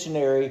the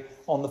missionary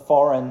on the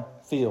foreign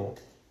field.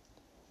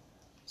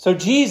 So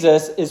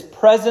Jesus is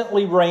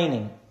presently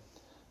reigning,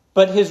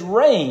 but his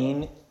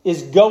reign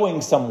is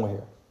going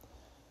somewhere.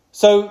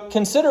 So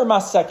consider my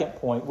second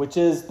point, which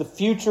is the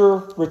future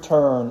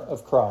return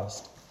of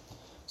Christ.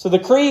 So the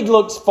Creed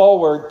looks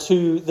forward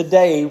to the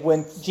day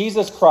when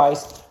Jesus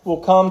Christ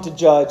will come to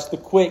judge the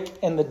quick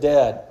and the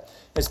dead.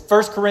 As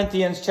 1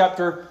 Corinthians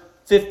chapter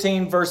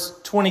 15, verse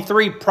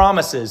 23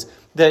 promises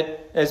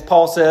that, as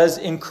Paul says,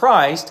 in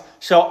Christ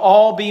shall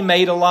all be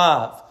made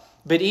alive,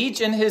 but each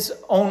in his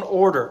own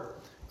order.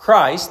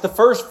 Christ, the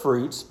first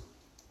fruits,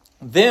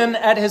 then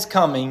at his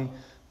coming,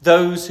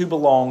 those who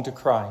belong to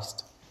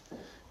Christ.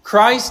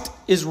 Christ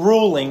is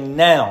ruling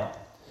now,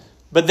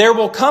 but there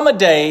will come a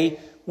day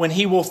when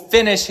he will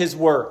finish his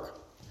work.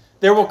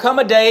 There will come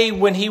a day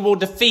when he will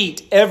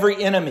defeat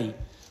every enemy,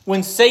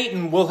 when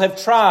Satan will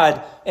have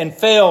tried and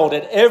failed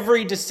at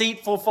every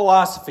deceitful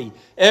philosophy,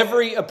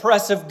 every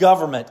oppressive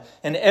government,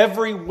 and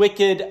every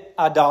wicked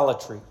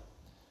idolatry.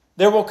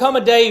 There will come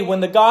a day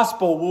when the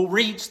gospel will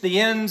reach the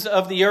ends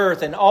of the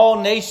earth and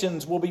all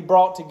nations will be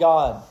brought to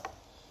God.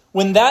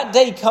 When that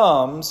day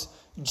comes,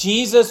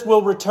 Jesus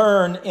will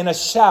return in a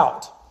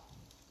shout,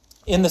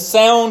 in the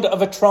sound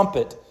of a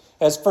trumpet,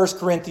 as 1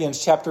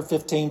 Corinthians chapter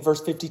 15,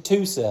 verse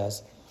 52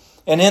 says.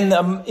 And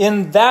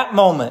in that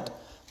moment,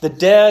 the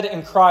dead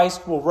in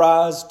Christ will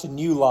rise to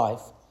new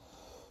life.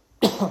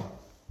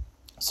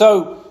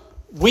 So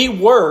we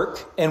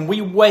work and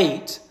we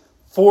wait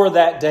for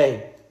that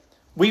day.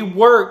 We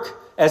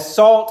work as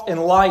salt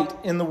and light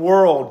in the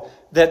world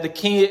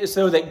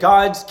so that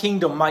God's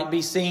kingdom might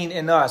be seen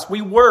in us.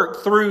 We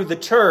work through the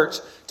church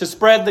to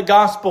spread the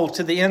gospel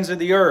to the ends of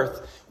the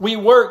earth. We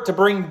work to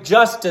bring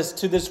justice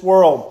to this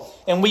world.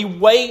 And we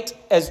wait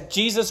as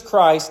Jesus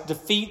Christ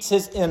defeats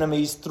his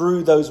enemies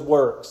through those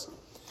works.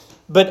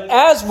 But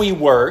as we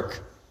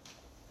work,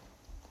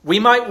 we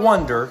might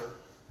wonder,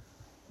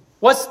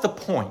 what's the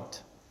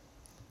point?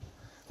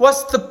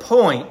 What's the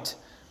point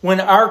when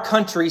our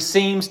country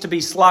seems to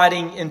be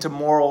sliding into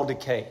moral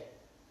decay?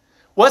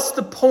 What's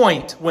the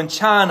point when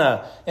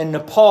China and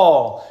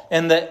Nepal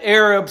and the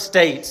Arab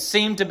states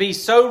seem to be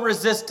so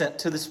resistant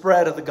to the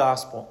spread of the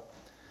gospel?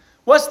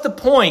 What's the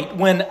point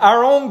when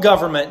our own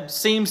government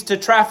seems to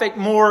traffic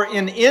more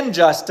in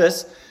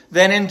injustice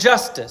than in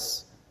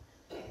justice?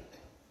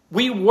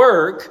 We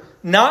work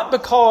not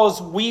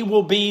because we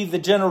will be the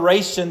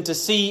generation to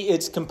see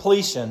its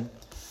completion,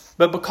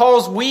 but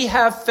because we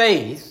have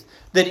faith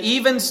that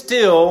even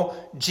still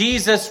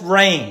Jesus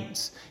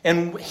reigns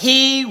and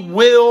he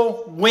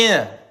will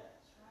win.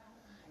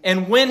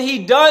 And when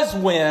he does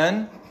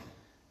win,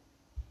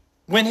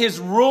 when his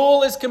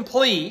rule is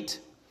complete,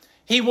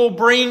 he will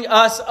bring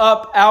us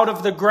up out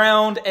of the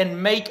ground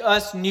and make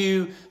us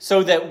new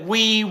so that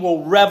we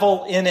will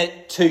revel in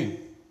it too.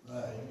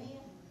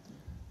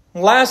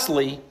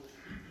 Lastly,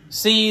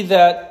 see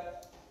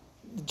that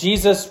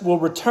Jesus will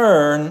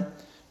return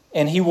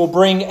and he will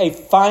bring a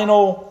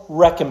final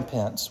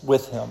recompense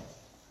with him.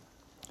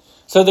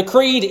 So the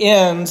creed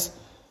ends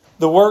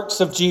the works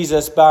of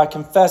Jesus by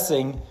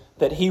confessing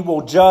that he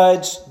will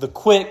judge the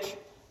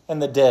quick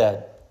and the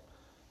dead,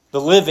 the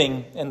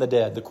living and the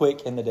dead, the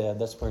quick and the dead.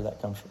 That's where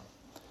that comes from.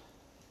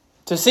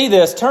 To see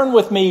this, turn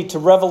with me to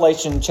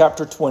Revelation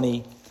chapter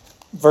 20,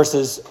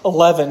 verses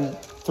 11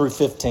 through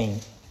 15.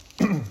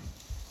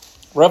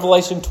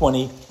 Revelation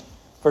 20,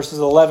 verses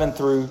 11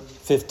 through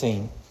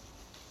 15.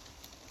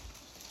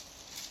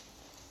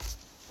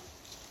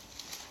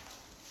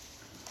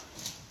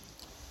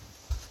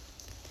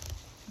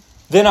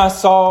 Then I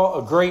saw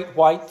a great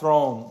white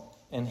throne,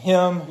 and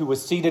him who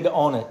was seated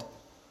on it.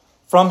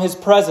 From his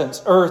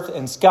presence, earth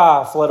and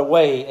sky fled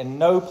away, and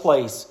no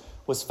place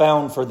was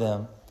found for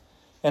them.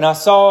 And I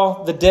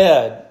saw the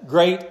dead,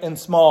 great and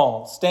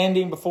small,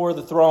 standing before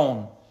the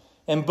throne,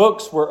 and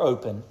books were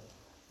open.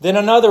 Then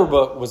another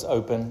book was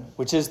opened,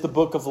 which is the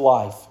book of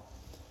life.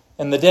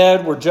 And the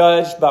dead were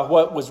judged by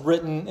what was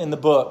written in the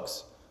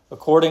books,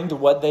 according to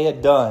what they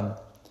had done.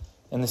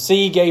 And the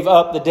sea gave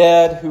up the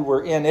dead who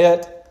were in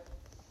it.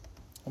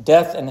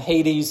 Death and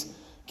Hades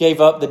gave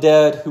up the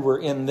dead who were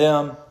in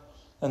them,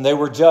 and they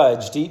were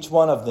judged, each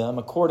one of them,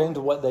 according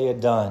to what they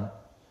had done.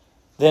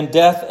 Then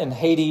death and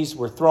Hades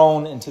were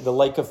thrown into the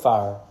lake of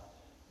fire.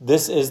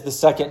 This is the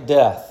second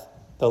death,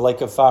 the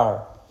lake of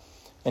fire.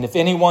 And if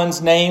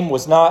anyone's name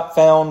was not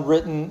found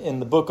written in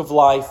the book of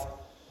life,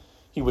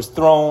 he was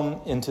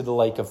thrown into the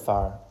lake of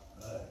fire.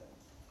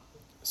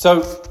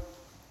 So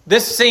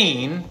this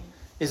scene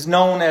is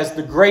known as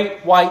the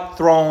Great White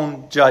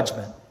Throne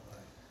Judgment.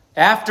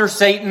 After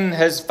Satan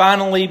has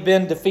finally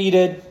been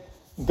defeated,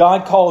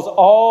 God calls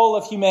all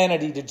of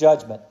humanity to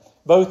judgment.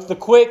 both the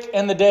quick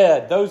and the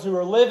dead, those who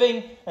are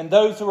living and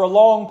those who are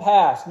long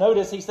past.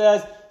 Notice he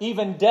says,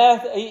 even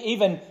death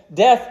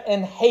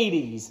and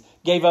Hades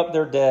gave up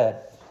their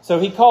dead. So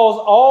he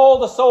calls all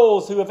the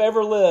souls who have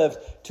ever lived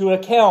to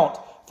account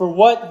for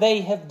what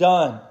they have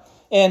done.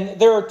 And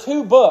there are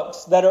two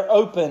books that are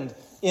opened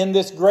in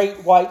this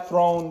great white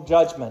throne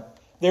judgment.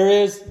 There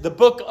is the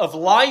book of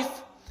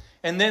life,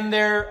 and then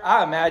there,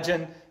 I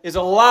imagine, is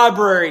a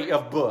library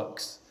of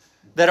books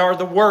that are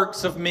the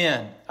works of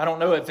men. I don't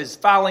know if it's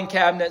filing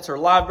cabinets or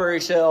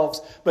library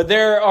shelves, but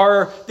there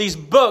are these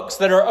books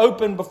that are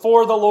open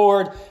before the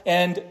Lord,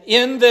 and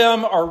in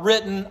them are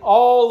written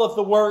all of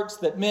the works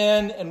that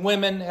men and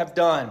women have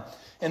done.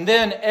 And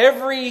then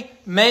every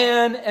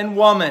man and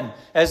woman,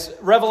 as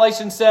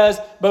Revelation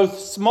says, both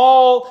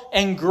small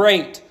and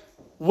great,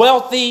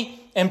 wealthy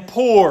and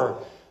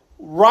poor,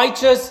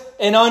 righteous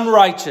and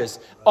unrighteous,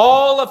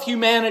 all of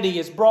humanity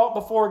is brought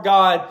before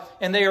God,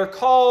 and they are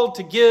called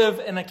to give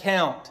an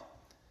account.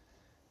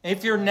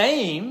 If your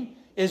name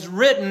is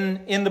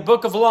written in the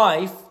book of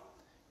life,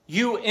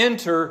 you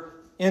enter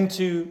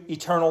into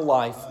eternal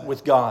life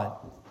with God.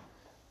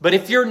 But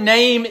if your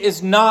name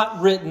is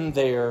not written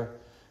there,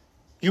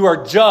 you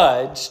are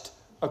judged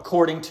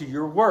according to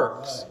your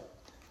works.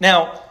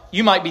 Now,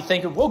 you might be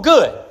thinking, well,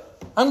 good.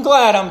 I'm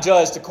glad I'm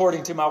judged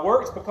according to my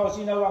works because,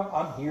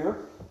 I'm here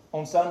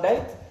on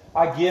Sunday.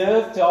 I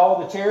give to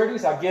all the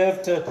charities. I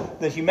give to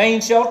the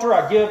Humane Shelter.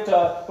 I give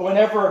to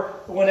whenever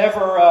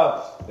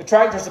the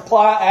Tractor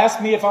Supply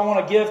asks me if I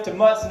want to give to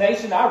Mutt's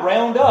Nation, I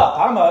round up.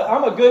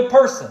 I'm a good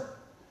person,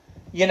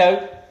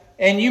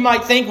 And you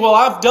might think, well,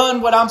 I've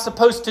done what I'm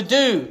supposed to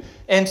do.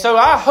 And so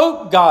I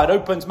hope God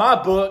opens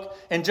my book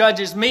and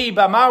judges me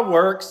by my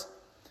works.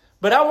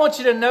 But I want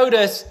you to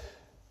notice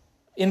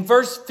in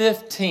verse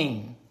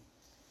 15,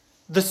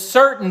 the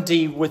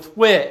certainty with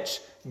which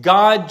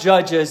God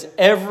judges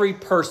every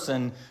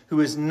person who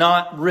is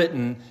not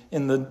written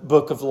in the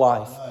book of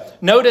life.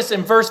 Right. Notice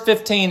in verse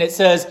 15 it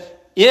says,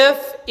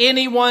 if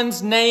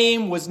anyone's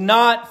name was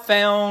not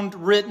found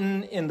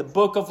written in the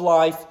book of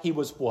life, he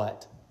was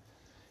what?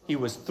 He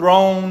was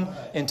thrown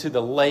into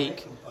the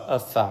lake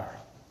of fire.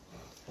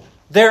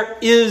 There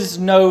is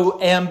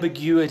no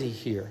ambiguity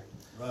here.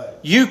 Right.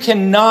 You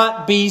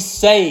cannot be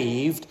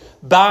saved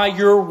by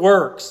your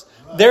works.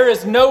 There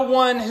is no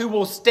one who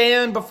will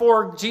stand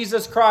before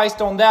Jesus Christ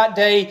on that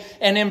day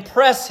and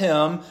impress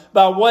him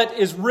by what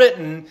is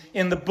written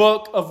in the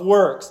book of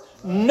works.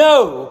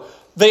 No,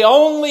 the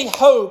only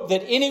hope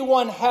that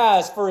anyone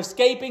has for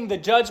escaping the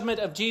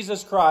judgment of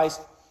Jesus Christ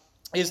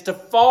is to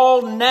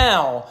fall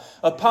now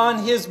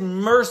upon his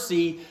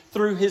mercy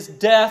through his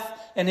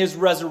death and his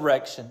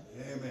resurrection.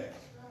 Amen.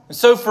 And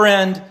so,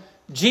 friend,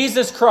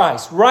 Jesus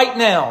Christ, right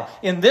now,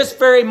 in this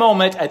very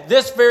moment, at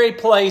this very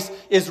place,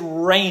 is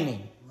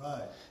reigning.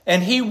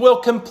 And he will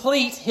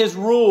complete his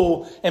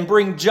rule and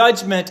bring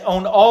judgment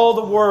on all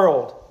the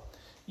world.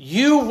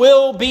 You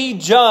will be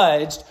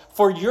judged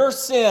for your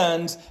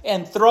sins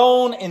and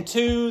thrown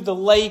into the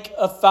lake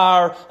of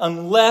fire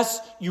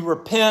unless you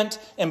repent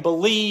and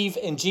believe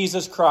in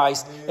Jesus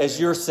Christ as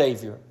your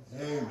Savior.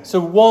 Amen. So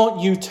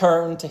won't you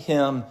turn to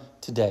him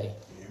today?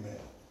 Amen.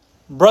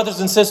 Brothers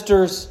and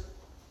sisters,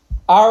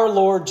 our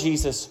Lord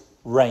Jesus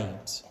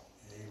reigns.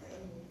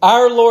 Amen.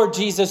 Our Lord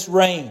Jesus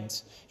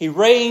reigns. He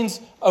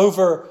reigns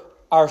over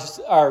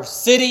our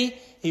city.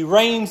 He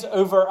reigns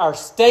over our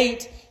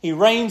state. He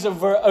reigns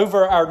over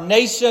our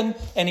nation.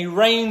 And he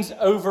reigns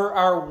over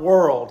our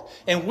world.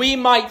 And we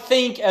might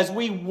think as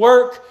we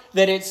work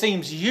that it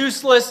seems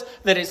useless,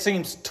 that it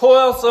seems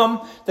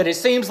toilsome, that it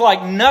seems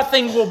like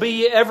nothing will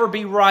ever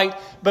be right.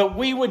 But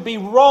we would be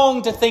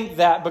wrong to think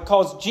that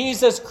because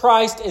Jesus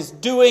Christ is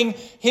doing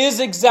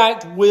his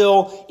exact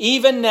will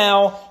even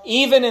now,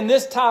 even in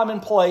this time and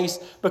place,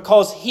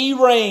 because he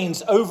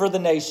reigns over the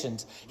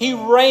nations. He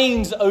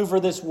reigns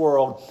over this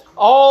world.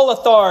 All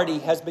authority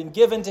has been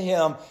given to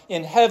him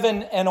in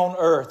heaven and on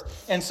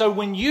earth. And so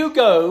when you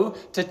go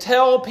to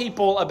tell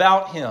people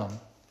about him,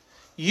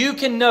 you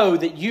can know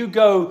that you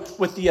go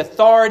with the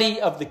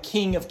authority of the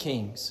King of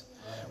Kings.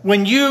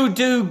 When you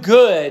do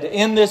good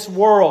in this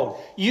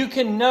world, you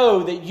can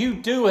know that you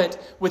do it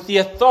with the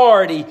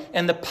authority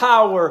and the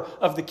power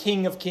of the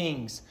King of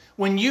Kings.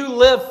 When you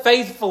live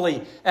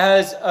faithfully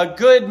as a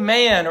good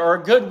man or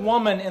a good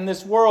woman in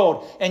this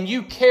world, and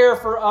you care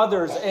for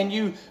others, and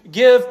you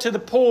give to the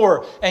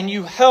poor, and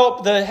you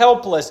help the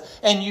helpless,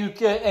 and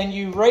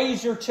you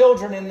raise your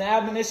children in the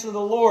admonition of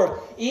the Lord,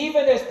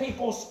 even as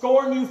people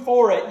scorn you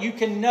for it, you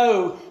can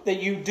know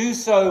that you do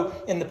so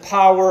in the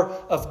power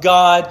of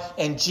God.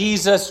 And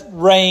Jesus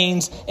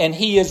reigns, and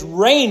he is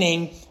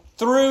reigning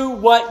through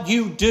what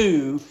you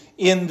do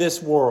in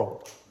this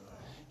world.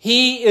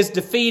 He is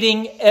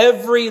defeating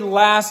every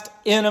last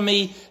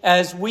enemy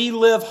as we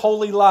live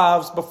holy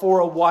lives before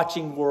a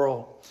watching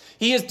world.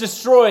 He is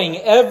destroying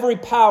every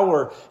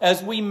power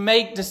as we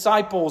make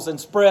disciples and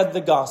spread the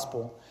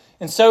gospel.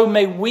 And so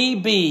may we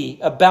be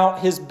about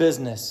his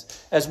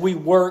business as we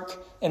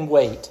work and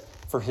wait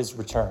for his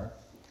return.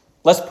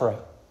 Let's pray.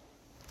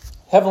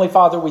 Heavenly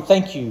Father, we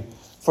thank you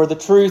for the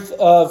truth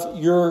of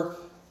your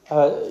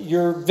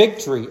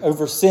victory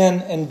over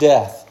sin and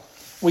death.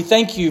 We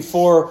thank you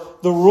for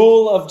the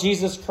rule of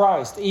Jesus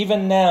Christ,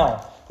 even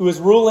now, who is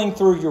ruling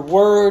through your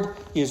word.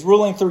 He is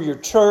ruling through your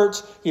church.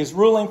 He is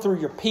ruling through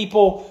your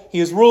people. He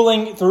is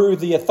ruling through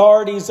the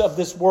authorities of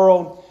this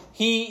world.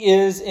 He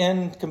is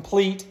in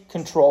complete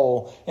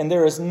control. And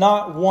there is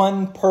not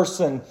one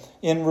person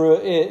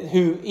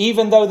who,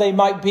 even though they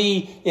might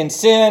be in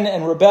sin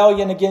and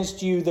rebellion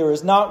against you, there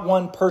is not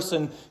one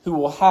person who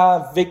will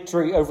have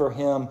victory over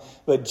him.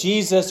 But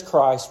Jesus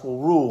Christ will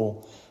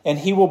rule. And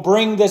he will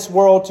bring this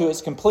world to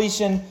its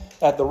completion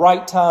at the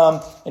right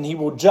time. And he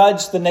will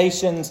judge the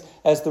nations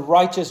as the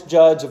righteous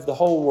judge of the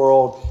whole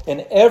world.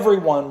 And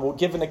everyone will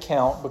give an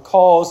account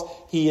because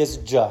he is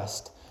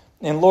just.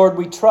 And Lord,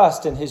 we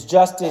trust in his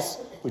justice,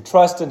 we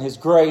trust in his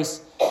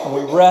grace, and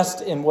we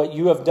rest in what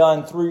you have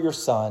done through your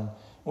Son.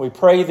 We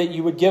pray that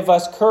you would give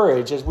us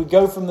courage as we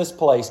go from this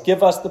place.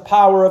 Give us the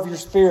power of your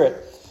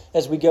Spirit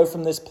as we go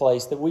from this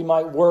place, that we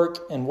might work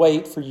and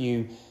wait for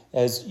you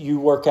as you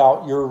work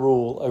out your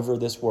rule over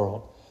this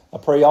world. I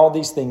pray all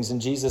these things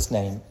in Jesus'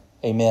 name.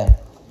 Amen.